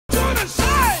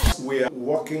we are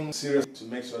working seriously to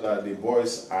make sure that the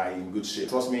boys are in good shape.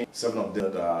 Trust me, 7 of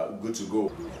them are good to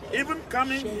go. Even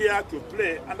coming here to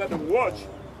play under the watch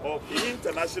of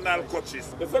international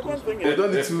coaches. The second thing is... We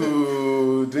don't need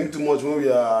to drink too much when we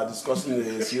are discussing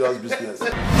a serious business.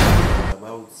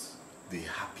 About the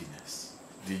happiness,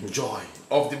 the joy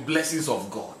of the blessings of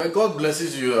God. When God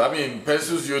blesses you,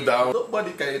 pencils you down,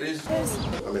 nobody can erase you.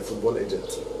 I'm a football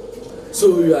agent.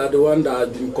 So you are the one that has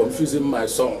been confusing my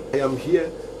son. I am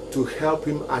here to help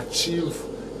him achieve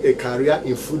a career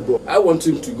in football. I want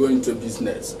him to go into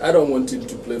business. I don't want him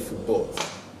to play football.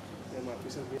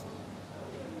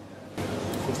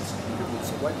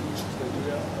 Why do you choose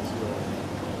Nigeria as your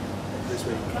place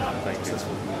where you can be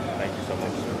successful? Thank you so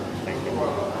much, sir. Thank you.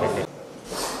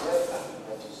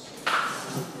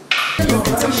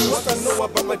 What I know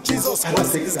about my Jesus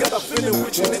Christ is got a feeling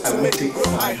which you need to make it grow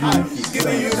high.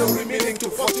 Giving you the remaining to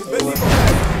fortune, believe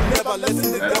never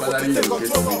letting the devil to take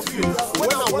control of you.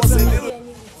 When I was a little...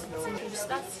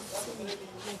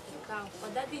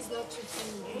 But daddy is not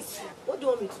treating me this year. What do you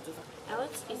want me to do? I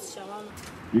want to eat shawarma.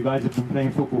 You guys have been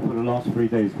playing football for the last 3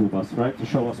 days with us, right? To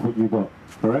show us what you got,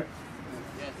 correct?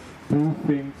 Yes. Who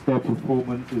thinks their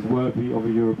performance is worthy of a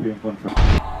European contract?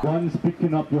 One's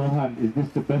picking up your hand. Is this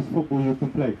the best football you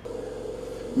can play?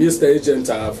 Mr. Agent,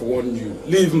 I have warned you.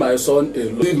 Leave my son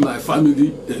alone. Leave my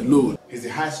family alone. He's the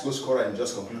highest goal scorer and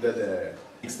just concluded the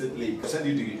State League. I'll send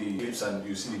you the clips and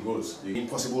you see the goals. The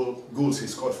impossible goals he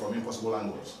scored from impossible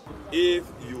angles. If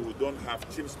you don't have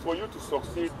teams, for you to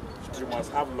succeed, you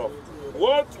must have love.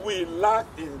 What we lack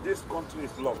in this country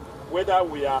is love. Whether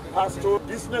we are pastors,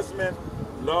 businessmen,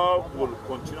 love will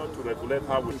continue to regulate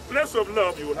how we... In place of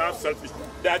love, you will have selfishness.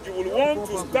 That you will want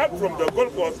to start from the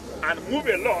goalpost and move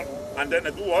along and then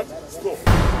do what? Stop.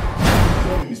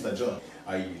 Mr. John,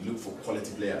 I look for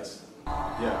quality players.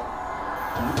 Yeah.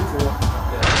 I'm looking for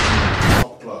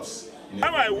top clubs.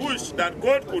 Now I wish that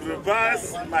God could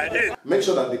reverse my age. Make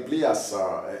sure that the players,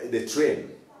 they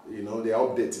train. You know, they are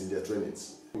updating their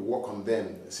trainings. We work on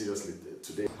them seriously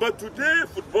today. But today,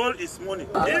 football is money.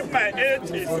 If my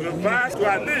age is reversed to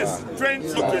at least 20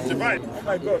 to 25, oh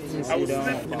my God, I will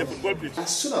sleep in the football pitch. As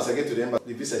soon as I get to the embassy,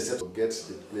 the visa is set to get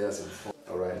the players in form.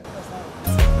 All right.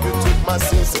 You took my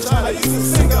sins, I used to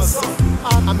sing a song.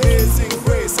 Amazing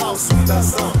grace, how sweet that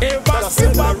song. Yes, I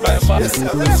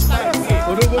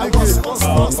was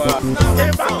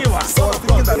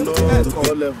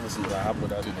All levels is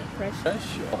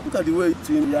pressure. Look at the way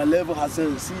your level has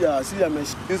said, see your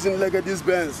machine using like this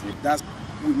Benz. That's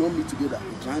we know me together.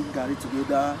 We try and carry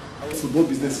together. Football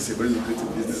business is a very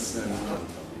lucrative business.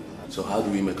 So how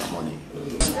do we make our money?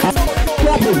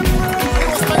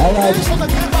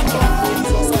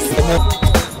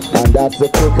 And that's the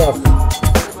kickoff.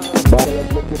 But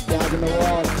look it down in the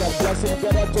wall. Just blessing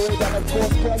better to it. And of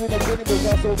course, Kevin the Guinea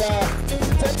because of that.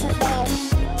 Takes it now.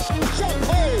 Shot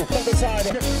hole from the side.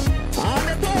 And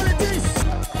the ball it is.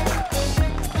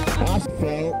 Pass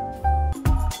fail.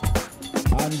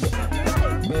 And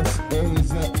this is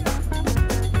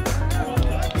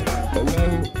the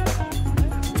low.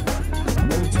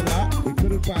 Move to that. We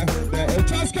couldn't find her there. A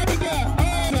chance coming there.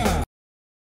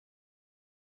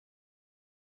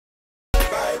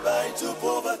 to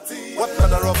poverty. What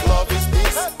manner of love is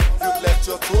this? You left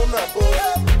your throne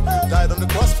above. You died on the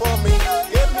cross for me.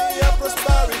 Gave me a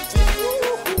prosperity.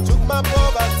 Took my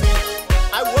poverty.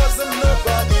 I wasn't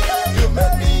nobody. You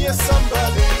made me a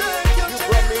somebody. You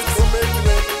brought me from a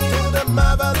village to the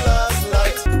marvelous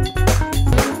light.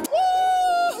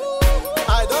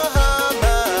 I don't have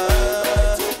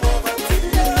much.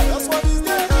 That's what is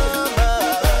the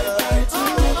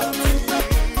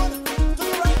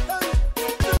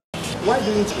Why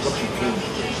didn't you become a trainer?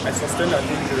 I sustained an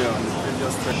injury on the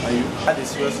previous trip. And you had a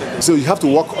serious headache. So you have to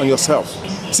work on yourself.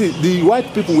 See, the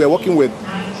white people we are working with,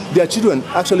 their children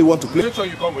actually want to play. Make sure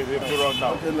you come with him to run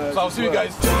now. Okay, so I'll see you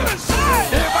guys.